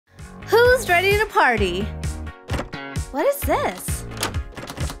almost ready to party. What is this?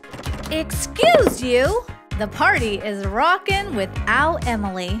 Excuse you! The party is rockin' without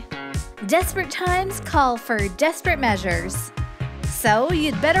Emily. Desperate times call for desperate measures. So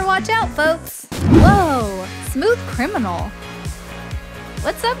you'd better watch out, folks. Whoa, smooth criminal.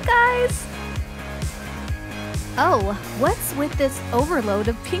 What's up, guys? Oh, what's with this overload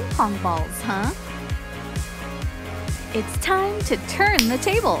of ping pong balls, huh? It's time to turn the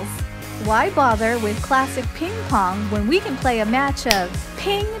tables. Why bother with classic ping pong when we can play a match of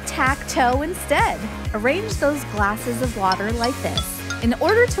Ping-Tac-Toe instead? Arrange those glasses of water like this. In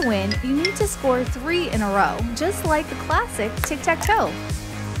order to win, you need to score 3 in a row, just like the classic tic-tac-toe.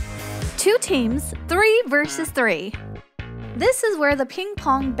 2 teams, 3 versus 3. This is where the ping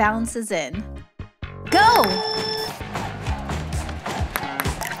pong bounces in. Go!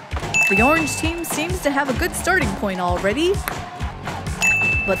 The orange team seems to have a good starting point already,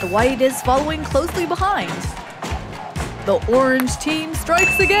 but the white is following closely behind. The orange team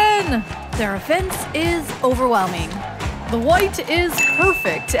strikes again! Their offense is overwhelming. The white is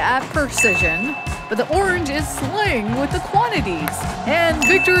perfect at precision, but the orange is slaying with the quantities. And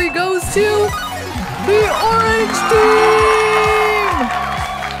victory goes to the orange team!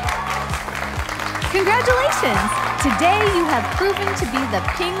 Congratulations! Today you have proven to be the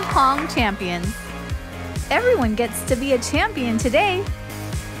ping pong champions. Everyone gets to be a champion today.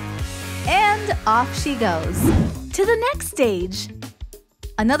 And off she goes. To the next stage.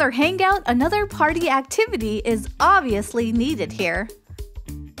 Another hangout, another party activity is obviously needed here.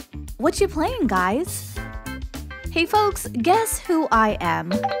 What you playing, guys? Hey folks, guess who I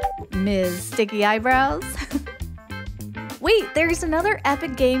am? Ms. Sticky Eyebrows? Wait, there's another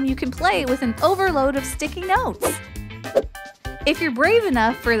epic game you can play with an overload of sticky notes. If you're brave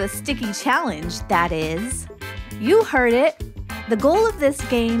enough for the sticky challenge, that is. You heard it. The goal of this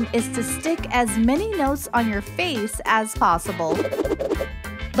game is to stick as many notes on your face as possible.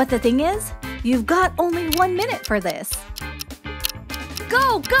 But the thing is, you've got only 1 minute for this.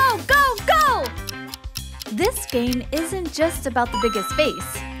 Go, go, go, go! This game isn't just about the biggest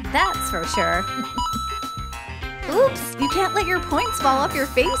face, that's for sure. Oops, you can't let your points fall off your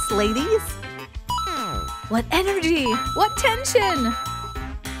face, ladies. What energy, what tension!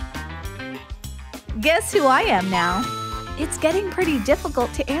 Guess who I am now? It's getting pretty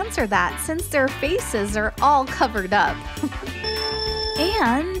difficult to answer that since their faces are all covered up.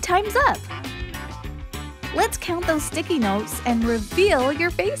 And time's up. Let's count those sticky notes and reveal your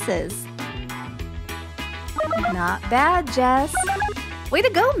faces. Not bad, Jess. Way to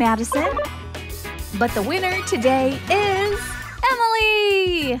go, Madison. But the winner today is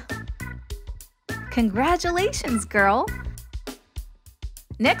Emily! Congratulations, girl.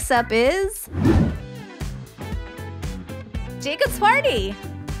 Next up is Jacob's party.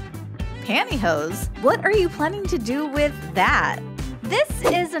 Pantyhose? What are you planning to do with that? This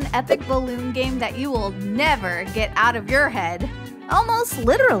is an epic balloon game that you will never get out of your head. Almost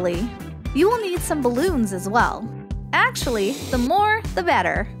literally. You will need some balloons as well. Actually, the more, the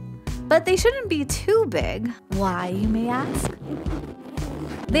better. But they shouldn't be too big. Why, you may ask?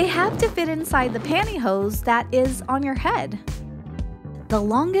 They have to fit inside the pantyhose that is on your head. The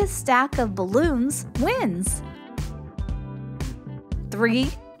longest stack of balloons wins. 3,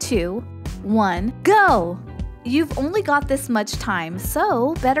 2, 1, go! You've only got this much time,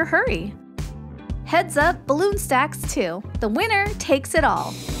 so better hurry. Heads up, balloon stacks too. The winner takes it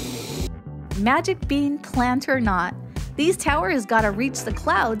all. Magic bean plant or not, these towers gotta reach the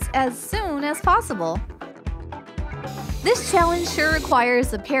clouds as soon as possible. This challenge sure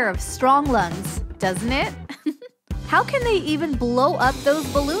requires a pair of strong lungs, doesn't it? How can they even blow up those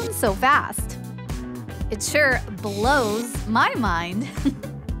balloons so fast? It sure blows my mind.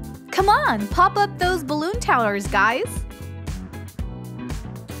 Come on, pop up those balloon towers, guys.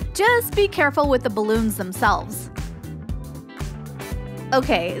 Just be careful with the balloons themselves.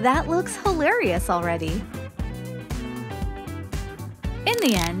 Okay, that looks hilarious already. In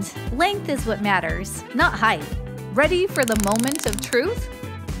the end, length is what matters, not height. Ready for the moment of truth?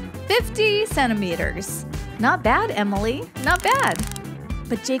 50 centimeters. Not bad, Emily, not bad.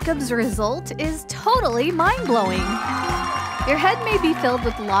 But Jacob's result is totally mind-blowing. Your head may be filled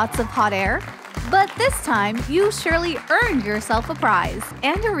with lots of hot air, but this time you surely earned yourself a prize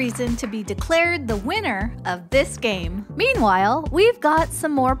and a reason to be declared the winner of this game. Meanwhile, we've got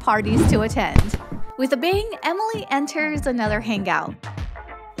some more parties to attend. With a bang, Emily enters another hangout.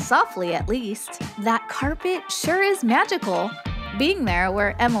 Softly at least. That carpet sure is magical, being there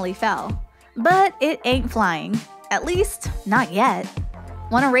where Emily fell. But it ain't flying. At least, not yet.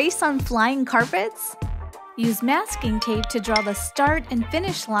 Want a race on flying carpets? Use masking tape to draw the start and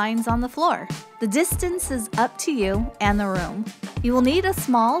finish lines on the floor. The distance is up to you and the room. You will need a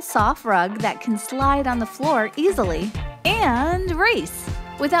small, soft rug that can slide on the floor easily. And race!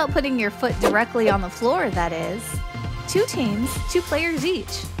 Without putting your foot directly on the floor, that is. 2 teams, 2 players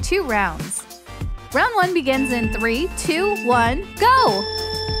each, 2 rounds. Round 1 begins in 3, 2, 1, go!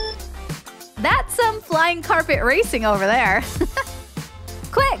 That's some flying carpet racing over there.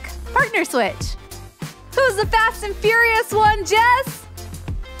 Quick, partner switch. Who's the fast and furious one, Jess?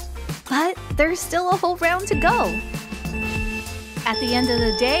 But there's still a whole round to go. At the end of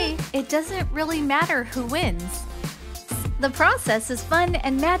the day, it doesn't really matter who wins. The process is fun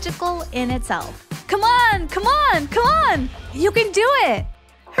and magical in itself. Come on, come on, come on! You can do it!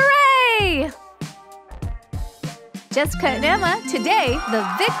 Hooray! Jessica and Emma, today the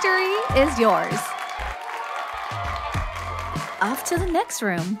victory is yours. Off to the next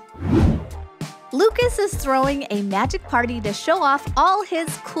room. Lucas is throwing a magic party to show off all his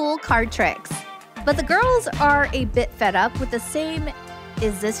cool card tricks. But the girls are a bit fed up with the same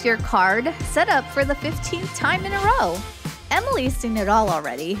 "is this your card?" setup for the 15th time in a row. Emily's seen it all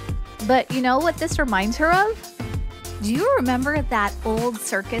already. But you know what this reminds her of? Do you remember that old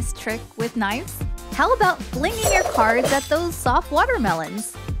circus trick with knives? How about flinging your cards at those soft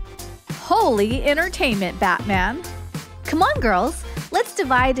watermelons? Holy entertainment, Batman! Come on, girls! Let's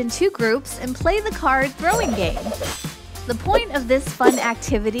divide in 2 groups and play the card throwing game. The point of this fun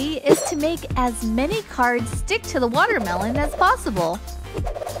activity is to make as many cards stick to the watermelon as possible.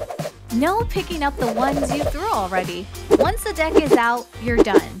 No picking up the ones you threw already. Once the deck is out, you're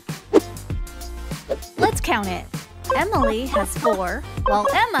done. Let's count it. Emily has 4, while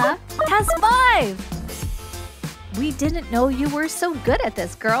Emma has 5. We didn't know you were so good at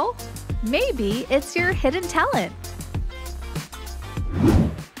this, girl. Maybe it's your hidden talent.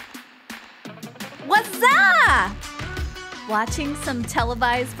 What's that? Watching some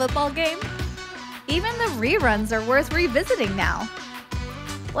televised football game? Even the reruns are worth revisiting now.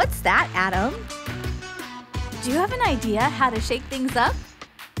 What's that, Adam? Do you have an idea how to shake things up?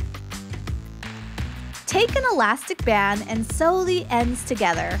 Take an elastic band and sew the ends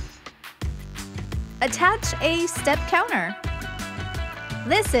together. Attach a step counter.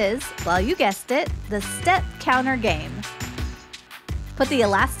 This is, well, you guessed it, the step counter game. Put the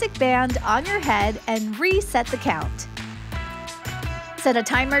elastic band on your head and reset the count. Set a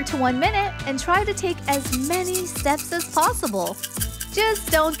timer to 1 minute and try to take as many steps as possible.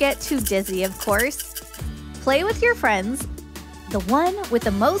 Just don't get too dizzy, of course. Play with your friends. The one with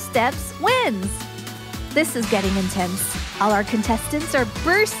the most steps wins. This is getting intense. All our contestants are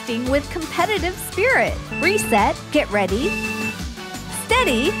bursting with competitive spirit. Reset, get ready,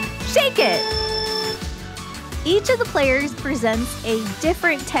 steady, shake it! Each of the players presents a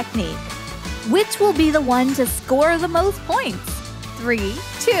different technique. Which will be the one to score the most points? 3,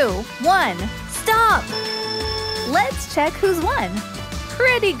 2, 1, stop! Let's check who's won.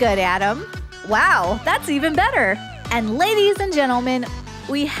 Pretty good, Adam. Wow, that's even better. And ladies and gentlemen,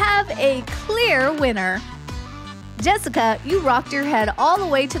 we have a clear winner. Jessica, you rocked your head all the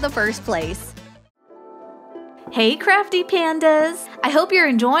way to the first place. Hey crafty pandas! I hope you're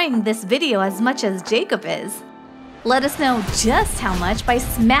enjoying this video as much as Jacob is. Let us know just how much by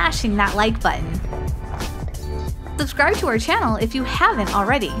smashing that like button. Subscribe to our channel if you haven't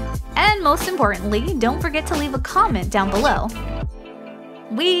already. And most importantly, don't forget to leave a comment down below.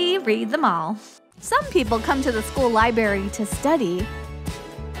 We read them all. Some people come to the school library to study.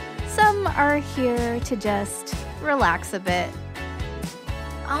 Some are here to just relax a bit.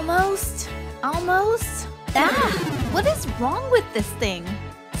 Almost. What is wrong with this thing?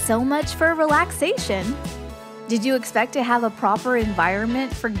 So much for relaxation. Did you expect to have a proper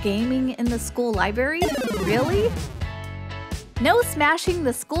environment for gaming in the school library? Really? No smashing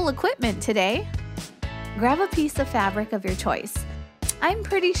the school equipment today. Grab a piece of fabric of your choice. I'm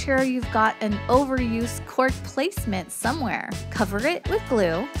pretty sure you've got an overused cork placement somewhere. Cover it with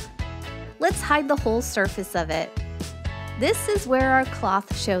glue. Let's hide the whole surface of it. This is where our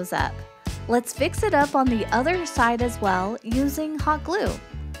cloth shows up. Let's fix it up on the other side as well using hot glue.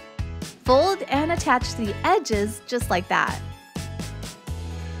 Fold and attach the edges just like that.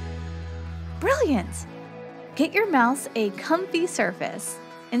 Brilliant! Get your mouse a comfy surface.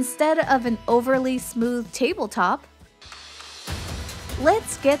 Instead of an overly smooth tabletop,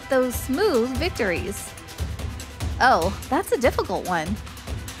 let's get those smooth victories. Oh, that's a difficult one.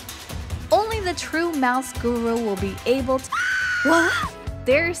 Only the true mouse guru will be able to… What?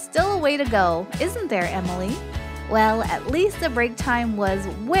 There's still a way to go, isn't there, Emily? Well, at least the break time was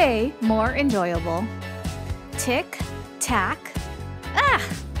way more enjoyable. Tick, tack. Ah!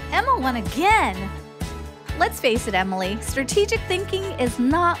 Emma won again! Let's face it, Emily, strategic thinking is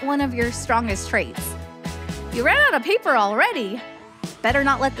not one of your strongest traits. You ran out of paper already. Better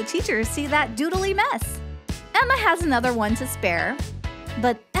not let the teacher see that doodly mess. Emma has another one to spare,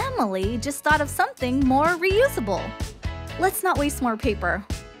 but Emily just thought of something more reusable. Let's not waste more paper.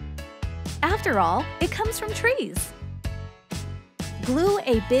 After all, it comes from trees. Glue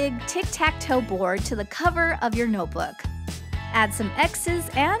a big tic-tac-toe board to the cover of your notebook. Add some X's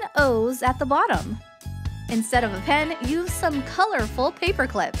and O's at the bottom. Instead of a pen, use some colorful paper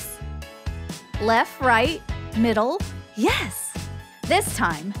clips. Left, right, middle, yes! This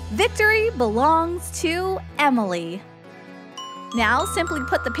time, victory belongs to Emily. Now simply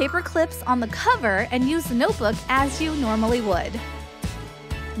put the paper clips on the cover and use the notebook as you normally would.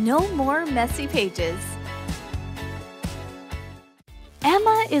 No more messy pages.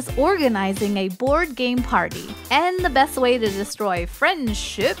 Emma is organizing a board game party, and the best way to destroy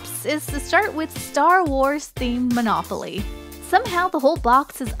friendships is to start with Star Wars themed Monopoly. Somehow the whole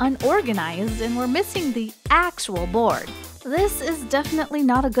box is unorganized and we're missing the actual board. This is definitely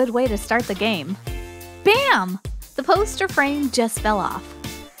not a good way to start the game. Bam! The poster frame just fell off.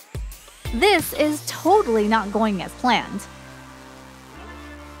 This is totally not going as planned.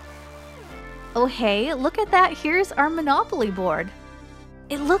 Oh hey, look at that, here's our Monopoly board.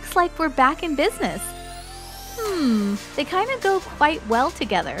 It looks like we're back in business. They kind of go quite well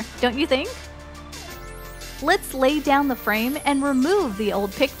together, don't you think? Let's lay down the frame and remove the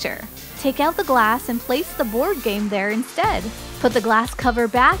old picture. Take out the glass and place the board game there instead. Put the glass cover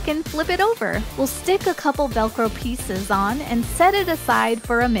back and flip it over. We'll stick a couple Velcro pieces on and set it aside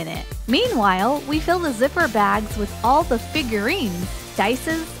for a minute. Meanwhile, we fill the zipper bags with all the figurines,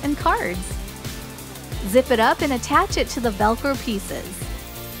 dices, and cards. Zip it up and attach it to the Velcro pieces.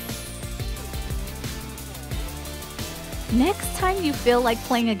 Next time you feel like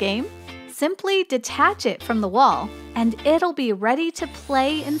playing a game, simply detach it from the wall, and it'll be ready to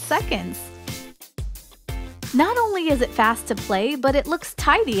play in seconds. Not only is it fast to play, but it looks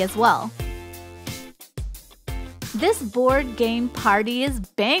tidy as well. This board game party is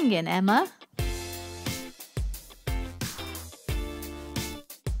bangin', Emma.